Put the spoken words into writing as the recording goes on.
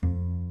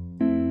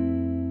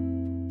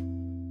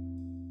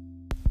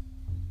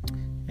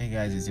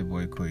guys, it's your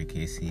boy Corey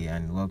Casey,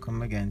 and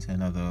welcome again to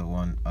another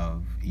one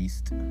of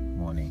East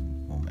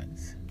Morning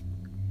Moments.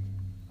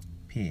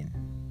 Pain.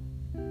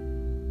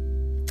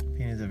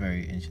 Pain is a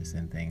very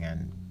interesting thing,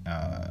 and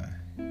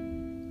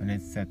when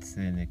it sets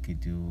in, it could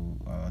do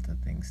a lot of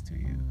things to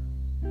you.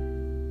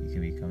 You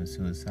could become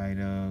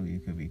suicidal.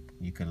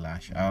 You could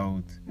lash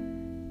out.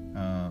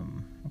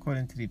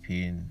 According to the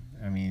pain,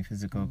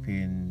 physical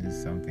pain is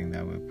something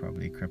that will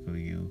probably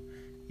cripple you.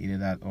 Either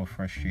that or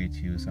frustrate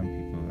you. Some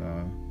people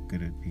are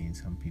good at pain,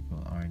 some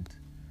people aren't.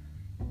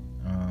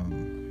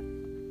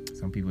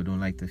 Some people don't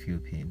like to feel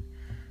pain,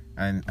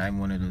 and I'm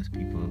one of those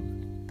people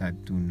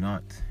that do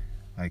not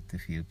like to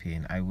feel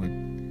pain. I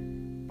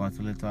would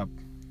bottle it up,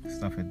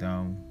 stuff it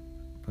down,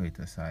 put it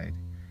aside.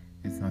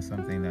 It's not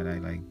something that I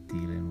like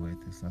dealing with.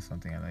 It's not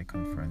something I like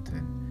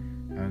confronting.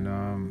 And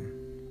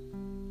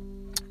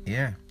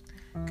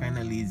kind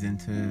of leads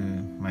into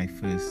my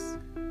first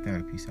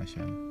therapy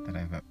session that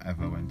I've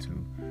ever went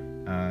to,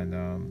 and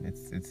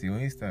it's the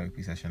only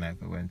therapy session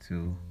I've ever went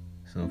to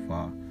so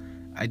far.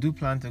 I do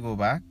plan to go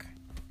back.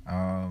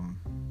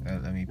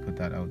 Let me put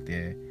that out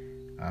there.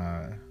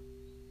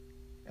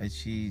 And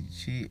she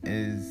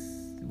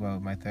is, well,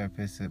 my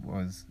therapist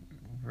was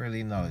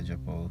really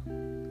knowledgeable,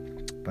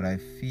 but I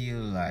feel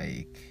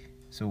like,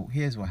 so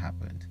here's what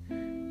happened.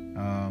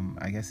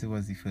 I guess it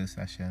was the first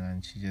session,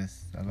 and she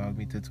just allowed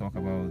me to talk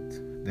about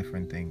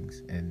different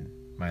things in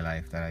my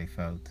life that I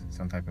felt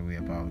some type of way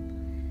about,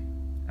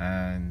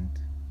 and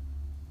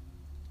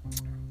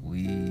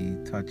we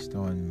touched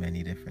on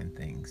many different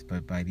things.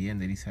 But by the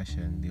end of the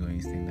session, the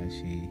only thing that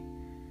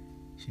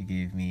she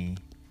gave me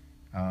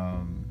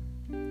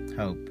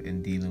help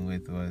in dealing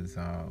with was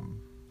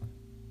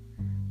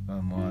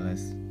more or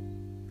less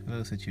a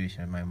little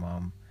situation with my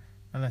mom.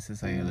 Not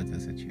necessarily a little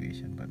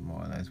situation, but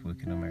more or less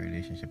working on my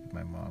relationship with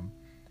my mom,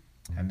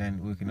 and then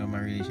working on my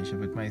relationship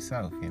with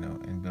myself,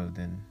 and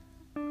building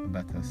a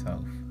better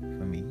self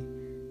for me,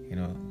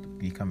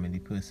 becoming the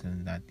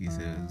person that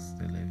deserves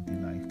to live the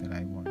life that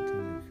I want to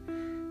live,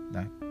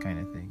 that kind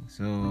of thing.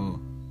 So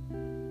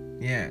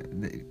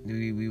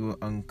we were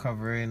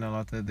uncovering a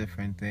lot of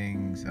different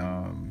things,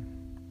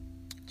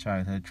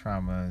 childhood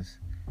traumas,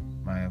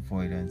 my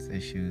avoidance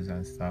issues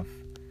and stuff,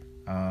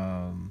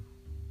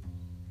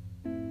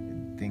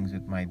 things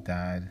with my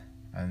dad.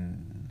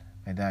 And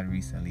my dad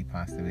recently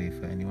passed away.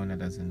 For anyone that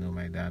doesn't know,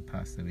 my dad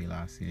passed away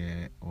last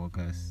year,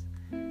 August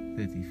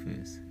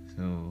 31st.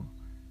 So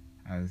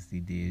as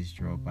the days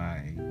draw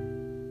by,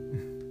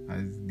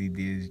 as the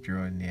days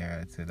draw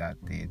nearer to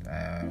that date,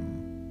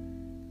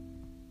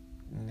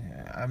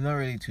 I'm not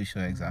really too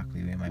sure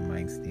exactly where my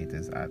mind state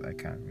is at. I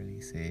can't really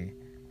say.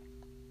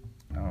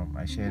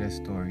 I shared a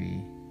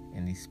story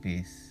in the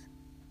space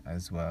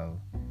as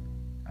well,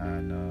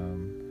 and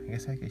I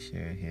guess I could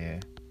share it here.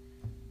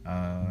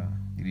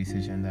 The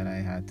decision that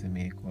I had to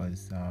make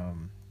was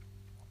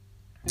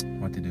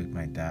what to do with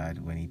my dad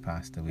when he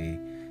passed away.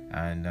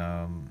 And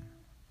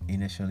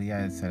initially I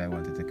had said I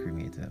wanted to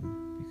cremate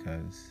him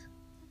because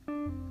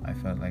I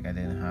felt like I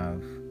didn't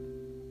have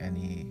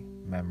any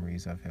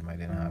memories of him. I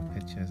didn't have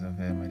pictures of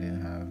him. I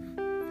didn't have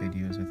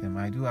videos with him.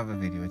 I do have a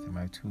video with him.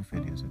 I have 2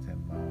 videos with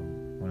him.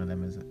 One of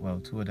them is,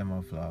 2 of them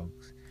are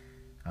vlogs.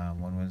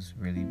 One was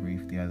really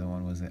brief. The other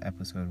one was an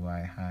episode where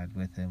I had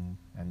with him,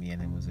 and me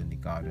and him was in the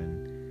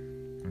garden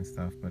and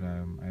stuff. But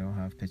I don't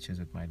have pictures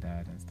with my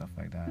dad and stuff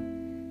like that.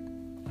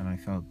 And I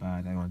felt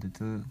bad. I wanted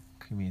to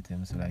cremate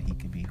him so that he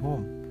could be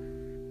home,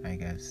 I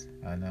guess,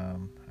 and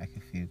I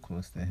could feel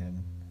close to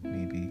him,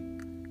 maybe.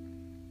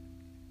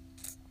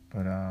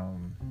 But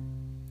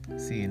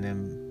seeing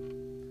him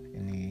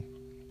in the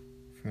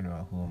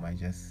funeral home,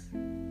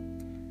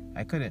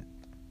 I couldn't.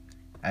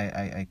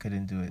 I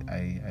couldn't do it.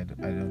 I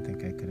don't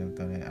think I could have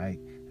done it. I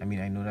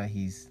know that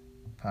he's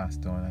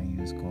passed on and he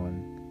was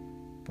gone,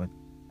 but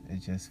it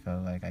just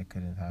felt like I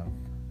couldn't have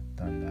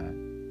done that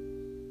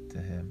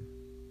to him.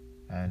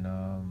 And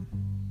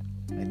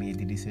I made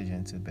the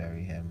decision to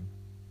bury him,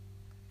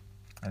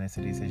 and it's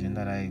a decision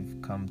that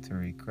I've come to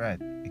regret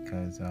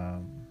because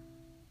I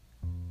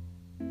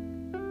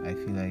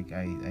feel like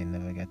I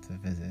never get to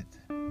visit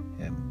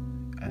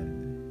him,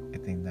 and I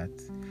think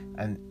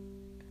and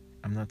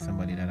I'm not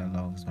somebody that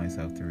allows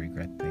myself to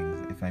regret things.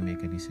 If I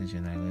make a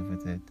decision, I live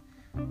with it.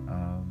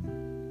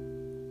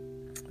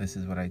 This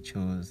is what I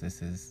chose.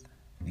 This is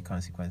the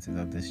consequences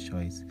of this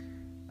choice.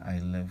 I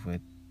live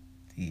with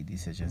the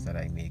decisions that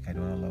I make. I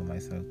don't allow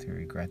myself to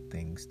regret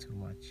things too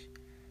much.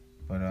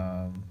 But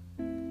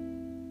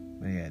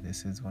yeah,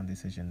 this is one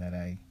decision that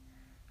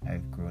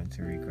I've grown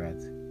to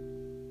regret.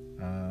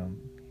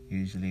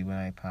 Usually when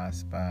I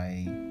pass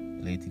by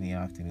late in the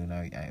afternoon,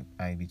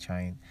 I be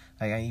trying,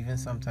 I even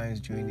sometimes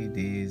during the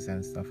days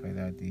and stuff like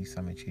that, the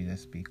cemetery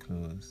just be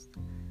closed,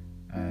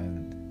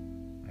 and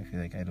I feel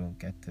like I don't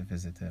get to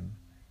visit him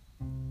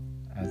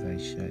as I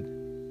should,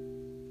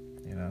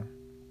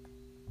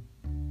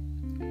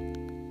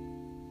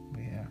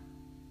 but yeah,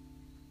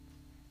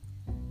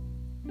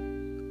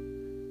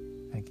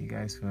 thank you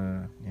guys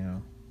for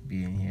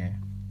being here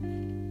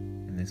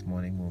in this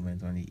morning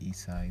moment on the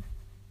east side.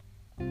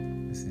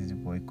 This is your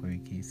boy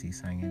Corey Casey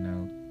signing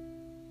out.